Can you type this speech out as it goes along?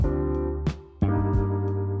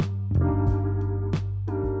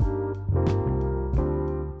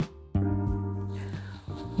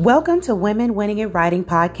Welcome to Women Winning at Writing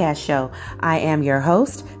podcast show. I am your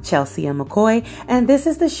host, Chaya McCoy, and this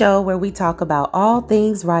is the show where we talk about all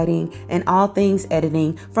things writing and all things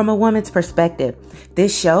editing from a woman's perspective.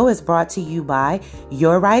 This show is brought to you by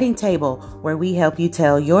Your Writing Table, where we help you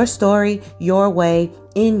tell your story, your way,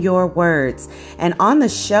 in your words. And on the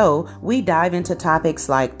show, we dive into topics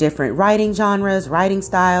like different writing genres, writing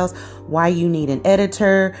styles, why you need an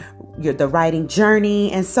editor, the writing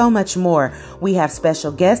journey, and so much more. We have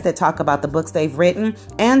special guests that talk about the books they've written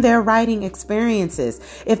and their writing experiences.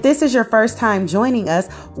 If this is your first time joining us,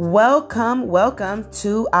 welcome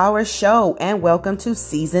to our show and welcome to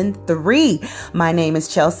season 3. My name is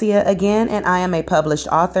Chaya again, and I am a published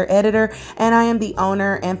author, editor, and I am the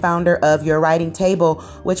owner and founder of Your Writing Table,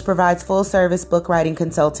 which provides full service book writing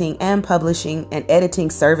consulting and publishing and editing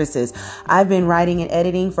services. I've been writing and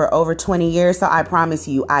editing for over 20 years, so I promise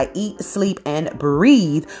you, I eat, sleep, and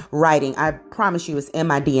breathe writing. I promise you it's in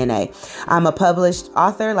my DNA. I'm a published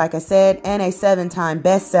author, like I said, and a 7-time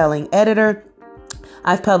best-selling editor.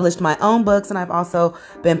 I've published my own books, and I've also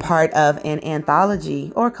been part of an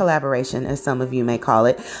anthology or collaboration, as some of you may call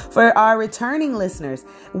it. For our returning listeners,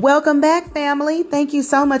 welcome back, family. Thank you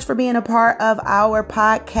so much for being a part of our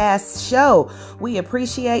podcast show. We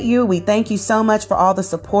appreciate you. We thank you so much for all the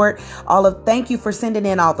support. Thank you for sending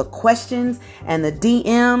in all the questions and the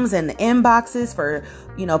DMs and the inboxes for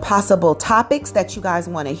possible topics that you guys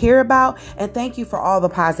want to hear about. And thank you for all the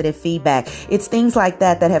positive feedback. It's things like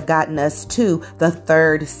that have gotten us to the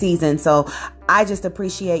 3rd season. So I just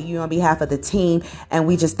appreciate you on behalf of the team. And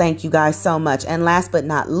we just thank you guys so much. And last but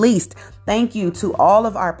not least, thank you to all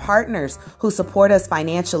of our partners who support us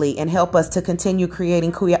financially and help us to continue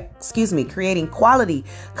creating quality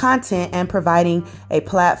content and providing a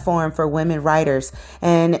platform for women writers.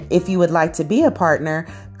 And if you would like to be a partner,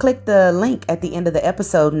 click the link at the end of the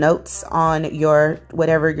episode notes on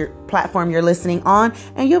whatever your platform you're listening on,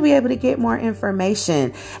 and you'll be able to get more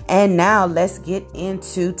information. And now let's get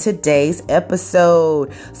into today's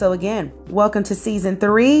episode. So again, welcome to season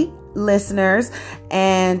 3. Listeners,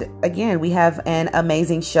 and again, we have an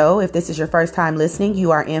amazing show. If this is your first time listening,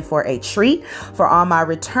 you are in for a treat. For all my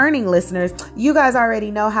returning listeners, you guys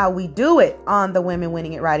already know how we do it on the Women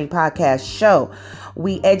Winning at Writing podcast show.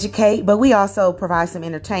 We educate, but we also provide some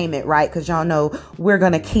entertainment, right? Because y'all know we're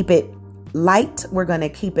going to keep it light, we're going to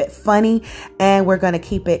keep it funny, and we're going to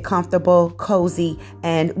keep it comfortable, cozy,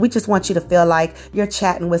 and we just want you to feel like you're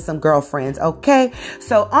chatting with some girlfriends, okay?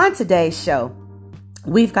 So on today's show,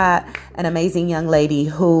 we've got an amazing young lady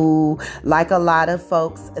who, like a lot of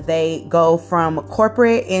folks, they go from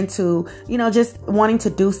corporate into, just wanting to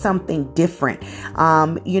do something different.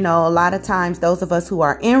 A lot of times those of us who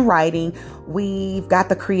are in writing, we've got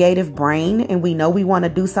the creative brain and we know we want to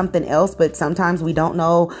do something else, but sometimes we don't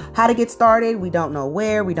know how to get started. We don't know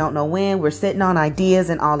where, we don't know when. We're sitting on ideas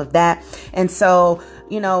and all of that. And so,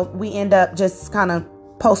 we end up just kind of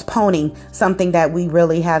postponing something that we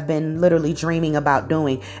really have been literally dreaming about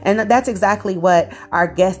doing. And that's exactly what our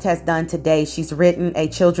guest has done today. She's written a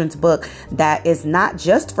children's book that is not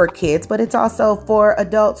just for kids, but it's also for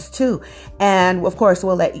adults too. And of course,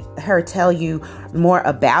 we'll let her tell you more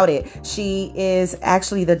about it. She is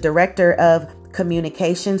actually the director of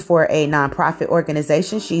communications for a nonprofit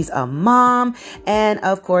organization. She's a mom, and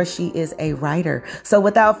of course, she is a writer. So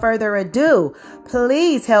without further ado,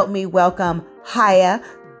 please help me welcome Chaya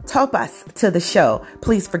Topas to the show.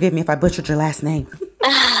 Please forgive me if I butchered your last name.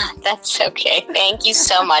 That's okay. Thank you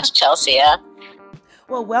so much, Chaya.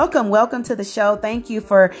 Well, welcome to the show. Thank you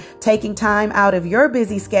for taking time out of your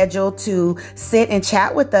busy schedule to sit and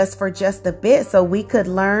chat with us for just a bit so we could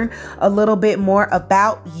learn a little bit more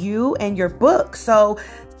about you and your book. So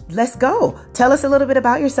let's go. Tell us a little bit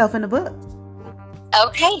about yourself in the book.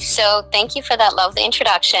 Okay, so thank you for that lovely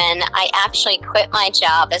introduction. I actually quit my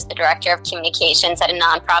job as the director of communications at a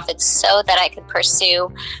nonprofit so that I could pursue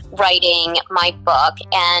writing my book.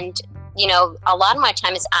 And a lot of my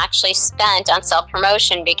time is actually spent on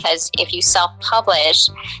self-promotion, because if you self-publish,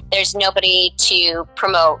 there's nobody to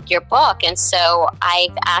promote your book. And so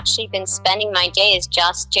I've actually been spending my days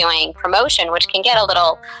just doing promotion, which can get a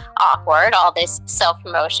little awkward, all this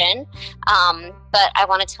self-promotion. But I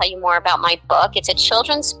want to tell you more about my book. It's a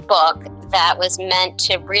children's book that was meant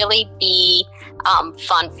to really be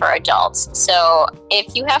fun for adults. So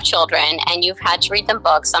if you have children and you've had to read them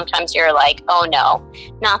books, sometimes you're like, oh no,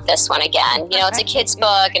 not this one again. It's a kid's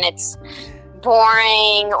book and it's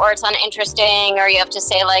boring or it's uninteresting, or you have to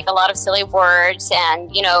say like a lot of silly words and,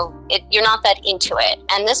 you're not that into it.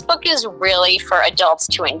 And this book is really for adults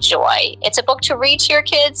to enjoy. It's a book to read to your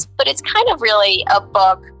kids, but it's kind of really a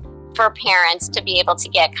book for parents to be able to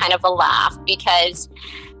get kind of a laugh, because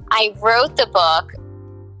I wrote the book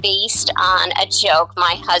based on a joke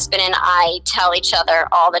my husband and I tell each other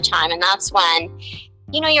all the time. And that's when,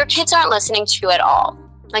 your kids aren't listening to you at all.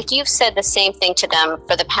 Like, you've said the same thing to them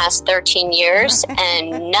for the past 13 years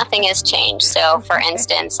and nothing has changed. So, for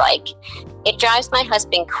instance, like, it drives my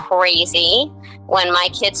husband crazy when my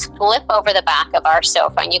kids flip over the back of our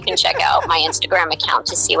sofa, and you can check out my Instagram account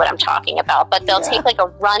to see what I'm talking about. But they'll take like a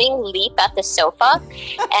running leap at the sofa,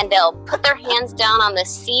 and they'll put their hands down on the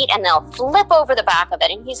seat, and they'll flip over the back of it.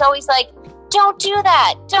 And he's always like, don't do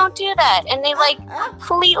that, don't do that. And they like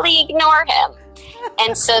completely ignore him.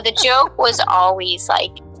 And so the joke was always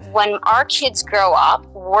like, when our kids grow up,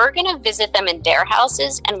 we're going to visit them in their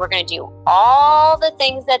houses, and we're going to do all the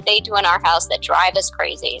things that they do in our house that drive us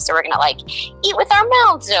crazy. So we're going to like eat with our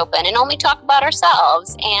mouths open and only talk about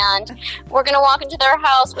ourselves. And we're going to walk into their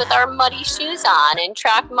house with our muddy shoes on and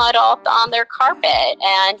track mud off on their carpet.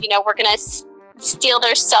 And, we're going to steal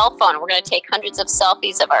their cell phone. We're going to take hundreds of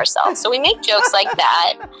selfies of ourselves. So we make jokes like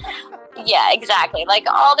that. Yeah, exactly. Like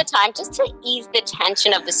all the time, just to ease the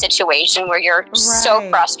tension of the situation where you're so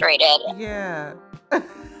frustrated. Yeah.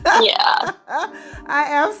 Yeah. I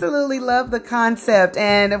absolutely love the concept.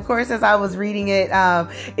 And of course, as I was reading it,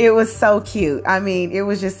 it was so cute. I mean, it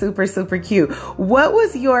was just super, super cute. What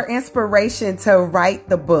was your inspiration to write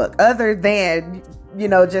the book other than,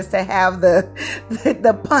 just to have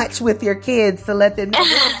the punch with your kids to let them know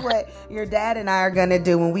this is what your dad and I are going to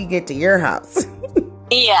do when we get to your house?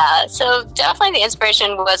 Yeah, so definitely the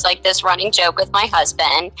inspiration was like this running joke with my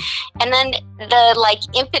husband. And then the like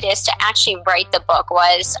impetus to actually write the book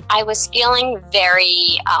was I was feeling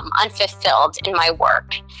very unfulfilled in my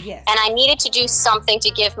work. Yes. And I needed to do something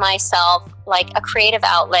to give myself like a creative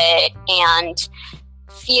outlet and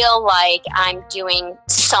feel like I'm doing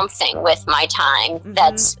something with my time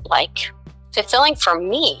that's like fulfilling for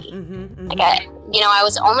me. Like I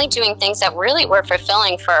was only doing things that really were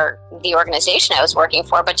fulfilling for the organization I was working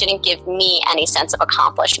for, but didn't give me any sense of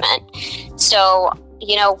accomplishment. So,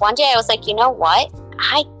 one day I was like, you know what?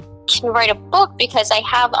 I can write a book because I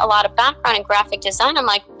have a lot of background in graphic design. I'm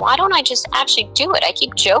like, why don't I just actually do it? I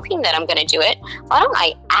keep joking that I'm going to do it. Why don't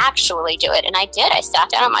I actually do it? And I did. I sat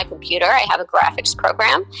down on my computer. I have a graphics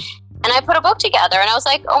program and I put a book together and I was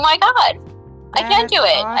like, oh my God, I can do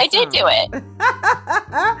it. Awesome. I did do it.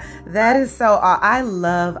 That is so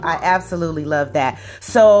I absolutely love that.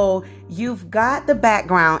 So you've got the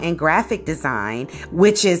background in graphic design,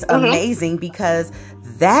 which is amazing because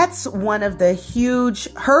that's one of the huge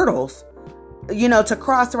hurdles, to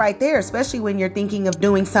cross right there, especially when you're thinking of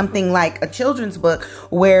doing something like a children's book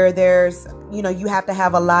where there's, you have to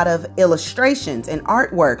have a lot of illustrations and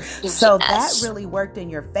artwork. So that really worked in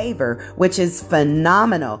your favor, which is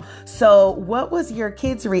phenomenal. So what was your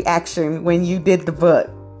kids' reaction when you did the book?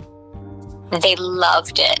 They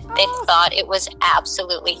loved it. They thought it was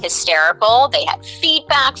absolutely hysterical. They had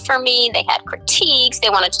feedback for me. They had critiques. They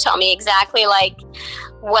wanted to tell me exactly like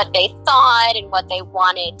what they thought and what they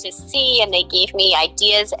wanted to see. And they gave me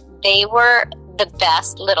ideas. They were the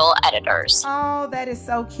best little editors. Oh, that is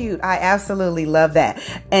so cute. I absolutely love that.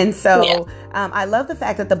 And so I love the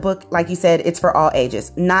fact that the book, like you said, it's for all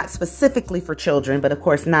ages, not specifically for children, but of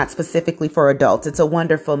course not specifically for adults. It's a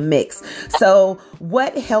wonderful mix. So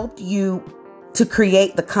what helped you to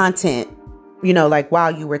create the content, like while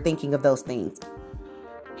you were thinking of those things?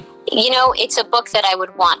 It's a book that I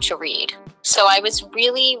would want to read. So I was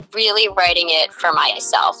really, really writing it for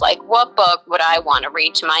myself. Like, what book would I want to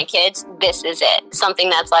read to my kids? This is it. Something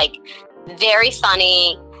that's like very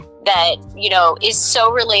funny, that, is so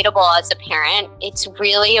relatable as a parent. It's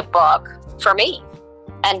really a book for me.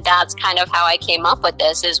 And that's kind of how I came up with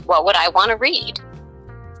this, is what would I want to read?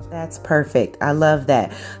 That's perfect. I love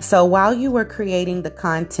that. So while you were creating the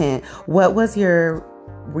content, what was your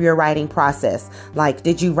writing process? Like,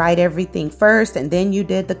 did you write everything first and then you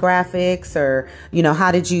did the graphics, or,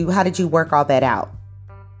 how did you work all that out?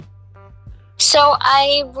 So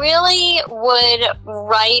I really would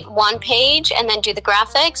write one page and then do the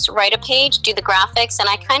graphics, write a page, do the graphics. And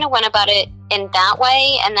I kind of went about it in that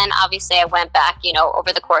way. And then obviously I went back,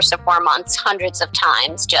 over the course of 4 months, hundreds of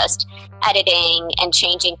times, just editing and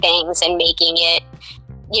changing things and making it,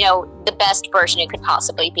 the best version it could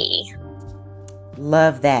possibly be.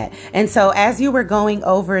 Love that. And so as you were going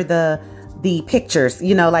over the pictures,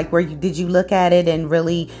 like did you look at it and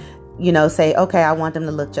really, say, okay, I want them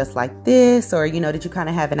to look just like this? Or, did you kind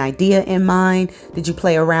of have an idea in mind? Did you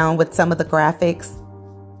play around with some of the graphics?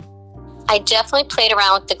 I definitely played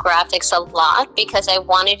around with the graphics a lot because I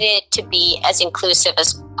wanted it to be as inclusive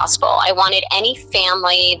as possible. I wanted any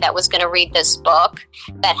family that was going to read this book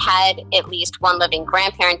that had at least one living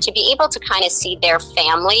grandparent to be able to kind of see their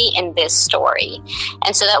family in this story.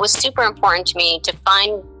 And so that was super important to me, to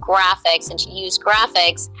find graphics and to use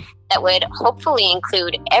graphics that would hopefully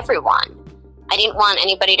include everyone. I didn't want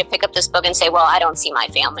anybody to pick up this book and say, well, I don't see my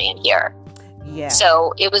family in here. Yeah.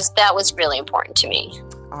 So that was really important to me.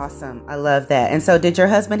 Awesome. I love that. And so did your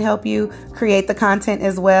husband help you create the content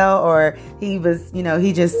as well? Or he was,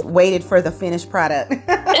 he just waited for the finished product?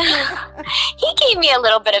 He gave me a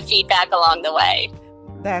little bit of feedback along the way.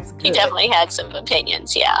 That's good. He definitely had some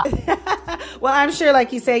opinions, yeah. Well, I'm sure,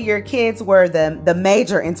 like you said, your kids were the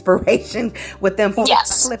major inspiration with them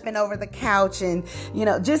flipping over the couch and,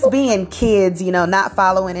 just being kids, not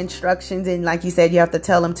following instructions. And like you said, you have to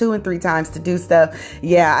tell them 2 and 3 times to do stuff.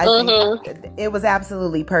 Yeah, I think it was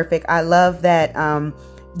absolutely perfect. I love that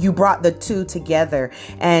you brought the two together.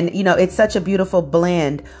 And, it's such a beautiful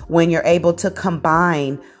blend when you're able to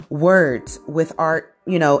combine words with art,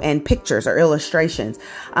 and pictures or illustrations.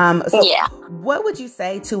 What would you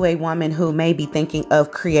say to a woman who may be thinking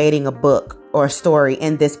of creating a book or a story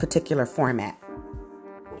in this particular format?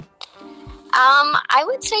 I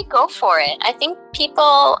would say go for it. I think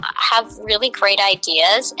people have really great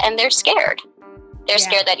ideas and they're scared. They're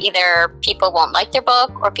scared that either people won't like their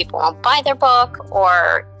book or people won't buy their book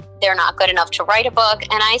or they're not good enough to write a book.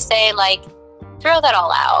 And I say, throw that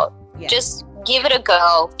all out. Yeah. Just give it a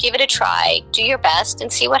go, give it a try, do your best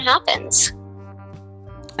and see what happens.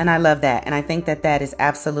 And I love that. And I think that is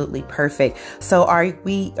absolutely perfect. So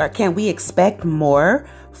can we expect more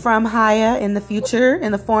from Chaya in the future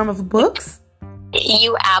in the form of books?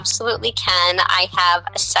 You absolutely can. I have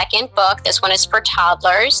a second book. This one is for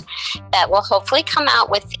toddlers that will hopefully come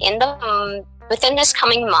out within this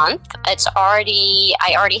coming month. I already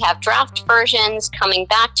have draft versions coming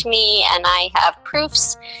back to me, and I have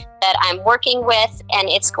proofs that I'm working with, and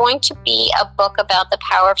it's going to be a book about the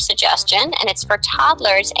power of suggestion, and it's for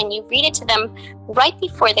toddlers, and you read it to them right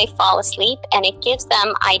before they fall asleep, and it gives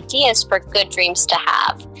them ideas for good dreams to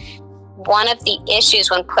have. One of the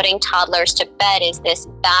issues when putting toddlers to bed is this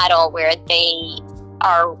battle where they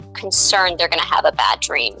are concerned they're going to have a bad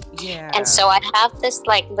dream. Yeah. And so I have this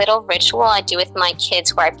little ritual I do with my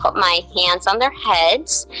kids where I put my hands on their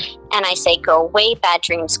heads and I say, go away, bad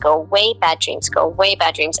dreams, go away, bad dreams, go away,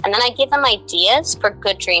 bad dreams. And then I give them ideas for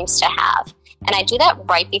good dreams to have. And I do that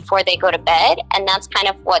right before they go to bed. And that's kind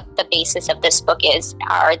of what the basis of this book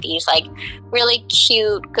are these really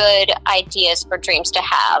cute, good ideas for dreams to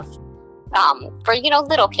have for,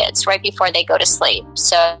 little kids right before they go to sleep.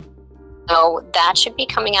 So that should be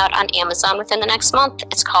coming out on Amazon within the next month.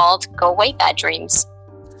 It's called Go Away, Bad Dreams.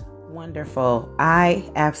 Wonderful. I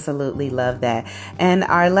absolutely love that. And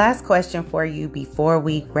our last question for you before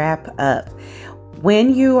we wrap up.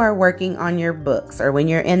 When you are working on your books or when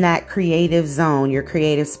you're in that creative zone, your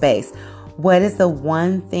creative space, what is the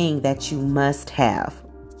one thing that you must have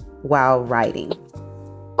while writing?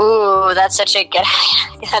 Ooh, that's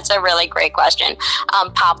a really great question.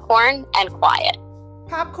 Popcorn and quiet.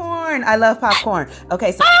 Popcorn. I love popcorn.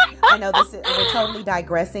 Okay, so I know we're totally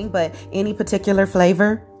digressing, but any particular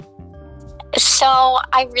flavor? So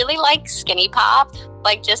I really like Skinny Pop,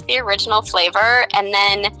 just the original flavor. And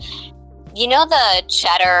then, the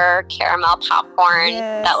cheddar caramel popcorn,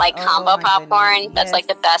 that combo popcorn, goodness. That's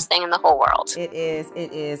the best thing in the whole world. It is.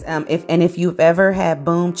 If you've ever had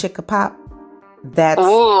Boom Chicka Pop, that's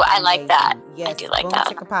ooh, I like that. Yes, I do like Boom that.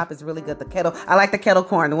 Chicka Pop is really good. I like the kettle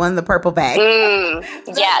corn, the one in the purple bag.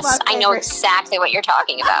 Yes, I know exactly what you're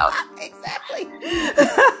talking about. Exactly.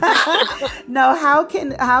 No, how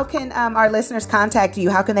can our listeners contact you?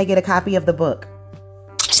 How can they get a copy of the book?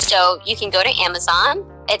 So you can go to Amazon.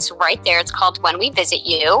 It's right there. It's called When We Visit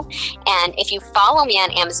You. And if you follow me on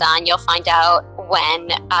Amazon, you'll find out when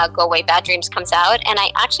Go Away Bad Dreams comes out. And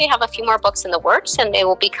I actually have a few more books in the works, and they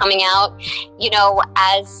will be coming out,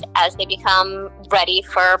 as they become ready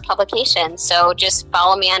for publication. So just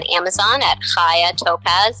follow me on Amazon at Chaya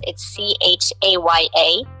Topas. It's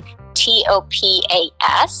CHAYA.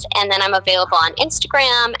 TOPAS, and then I'm available on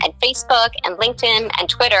Instagram and Facebook and LinkedIn and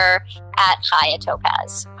Twitter at Chaya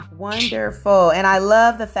Topas. Wonderful. And I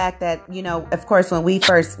love the fact that, of course, when we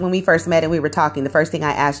first met and we were talking, the first thing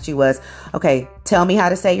I asked you was, okay, tell me how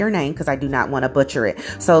to say your name, because I do not want to butcher it.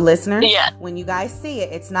 So listeners, when you guys see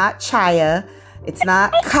it, it's not Chaya, it's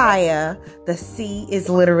not Chaya. The C is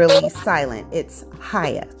literally silent. It's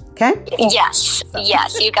Chaya. Okay? Yes.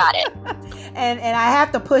 Yes, you got it. and I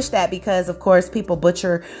have to push that because, of course, people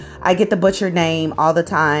butcher. I get the butcher name all the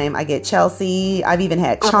time. I get Chelsea. I've even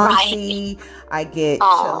had Chauncey. Right. I get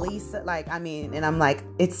Chalisa. And I'm like,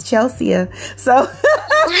 it's Chelsea. So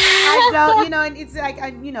I don't, and it's like,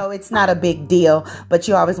 it's not a big deal, but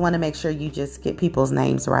you always want to make sure you just get people's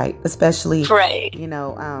names right, especially,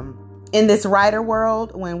 in this writer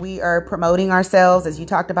world, when we are promoting ourselves, as you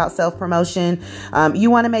talked about self-promotion,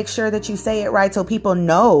 you want to make sure that you say it right so people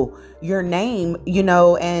know your name,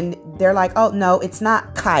 and they're like, oh, no, it's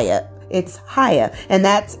not Chaya. It's Chaya. And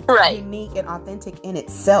that's unique and authentic in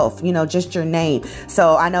itself, just your name.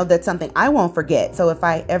 So I know that's something I won't forget. So if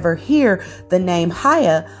I ever hear the name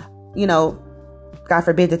Chaya, God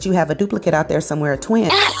forbid that you have a duplicate out there somewhere, a twin,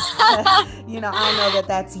 I know that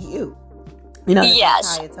that's you.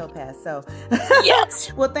 Yes. Chaya Topas. So,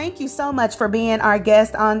 yes. Well, thank you so much for being our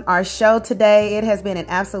guest on our show today. It has been an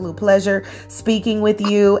absolute pleasure speaking with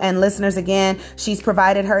you. And listeners, again, she's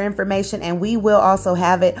provided her information, and we will also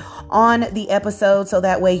have it on the episode so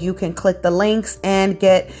that way you can click the links and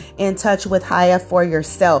get in touch with Chaya for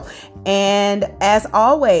yourself. And as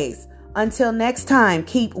always, until next time,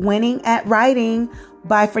 keep winning at writing.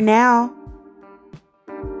 Bye for now.